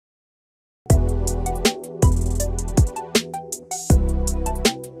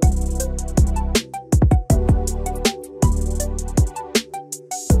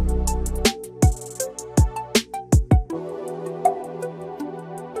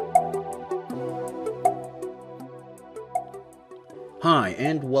Hi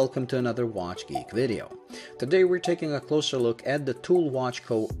and welcome to another Watch Geek video. Today we're taking a closer look at the Tool Watch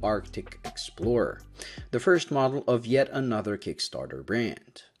Co. Arctic Explorer, the first model of yet another Kickstarter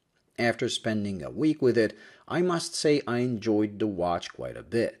brand. After spending a week with it, I must say I enjoyed the watch quite a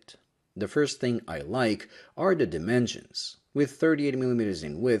bit. The first thing I like are the dimensions. With 38mm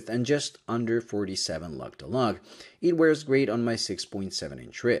in width and just under 47 lug to lug, it wears great on my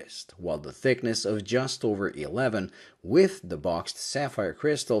 6.7-inch wrist, while the thickness of just over 11 with the boxed sapphire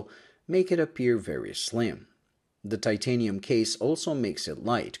crystal make it appear very slim. The titanium case also makes it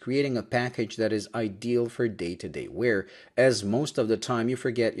light, creating a package that is ideal for day-to-day wear, as most of the time you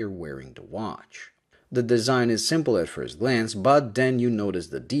forget you're wearing the watch. The design is simple at first glance, but then you notice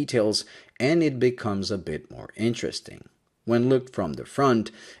the details and it becomes a bit more interesting. When looked from the front,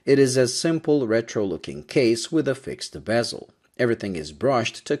 it is a simple retro-looking case with a fixed bezel. Everything is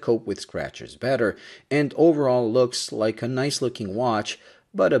brushed to cope with scratches better, and overall looks like a nice-looking watch,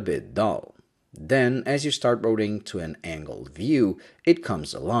 but a bit dull. Then, as you start rotating to an angled view, it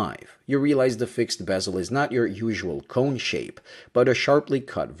comes alive. You realize the fixed bezel is not your usual cone shape, but a sharply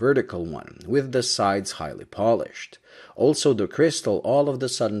cut vertical one, with the sides highly polished. Also, the crystal all of a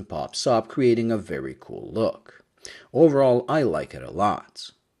sudden pops up, creating a very cool look. Overall, I like it a lot.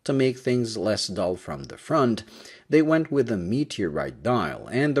 To make things less dull from the front, they went with a Meteorite dial,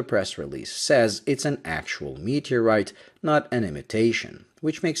 and the press release says it's an actual meteorite, not an imitation,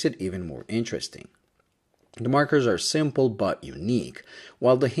 which makes it even more interesting. The markers are simple but unique,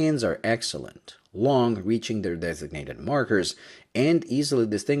 while the hands are excellent, long, reaching their designated markers, and easily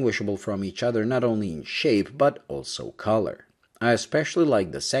distinguishable from each other not only in shape but also color. I especially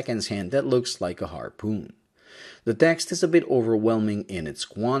like the second hand that looks like a harpoon. The text is a bit overwhelming in its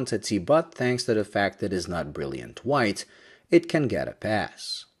quantity, but thanks to the fact that it is not brilliant white, it can get a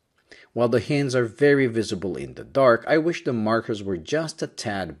pass. While the hands are very visible in the dark, I wish the markers were just a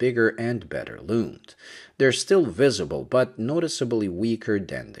tad bigger and better loomed. They're still visible, but noticeably weaker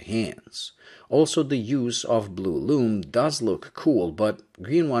than the hands. Also, the use of blue loom does look cool, but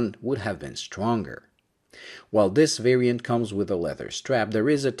green one would have been stronger. While this variant comes with a leather strap, there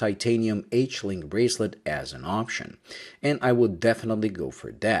is a titanium H-link bracelet as an option, and I would definitely go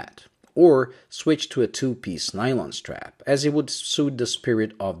for that. Or switch to a two-piece nylon strap, as it would suit the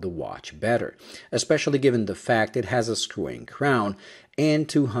spirit of the watch better, especially given the fact it has a screw-in crown and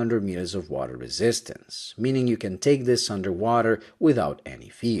 200 meters of water resistance, meaning you can take this underwater without any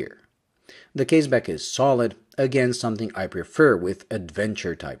fear. The caseback is solid, again something I prefer with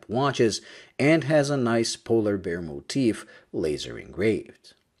adventure-type watches, and has a nice polar bear motif laser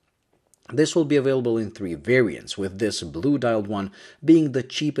engraved. This will be available in 3 variants, with this blue-dialed one being the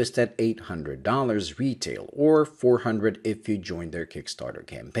cheapest at $800 retail, or $400 if you join their Kickstarter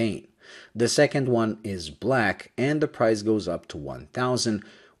campaign. The second one is black, and the price goes up to $1,000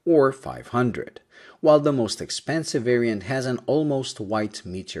 or $500. While the most expensive variant has an almost white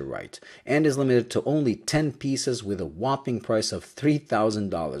meteorite and is limited to only 10 pieces with a whopping price of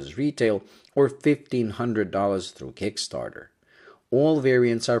 $3,000 retail or $1,500 through Kickstarter. All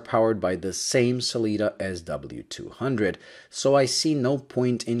variants are powered by the same Sellita SW200, so I see no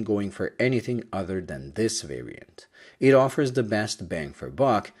point in going for anything other than this variant. It offers the best bang for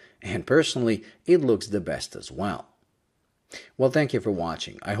buck, and personally, it looks the best as well. Well, thank you for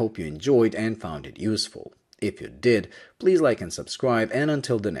watching. I hope you enjoyed and found it useful. If you did, please like and subscribe, and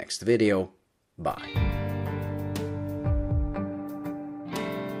until the next video, bye.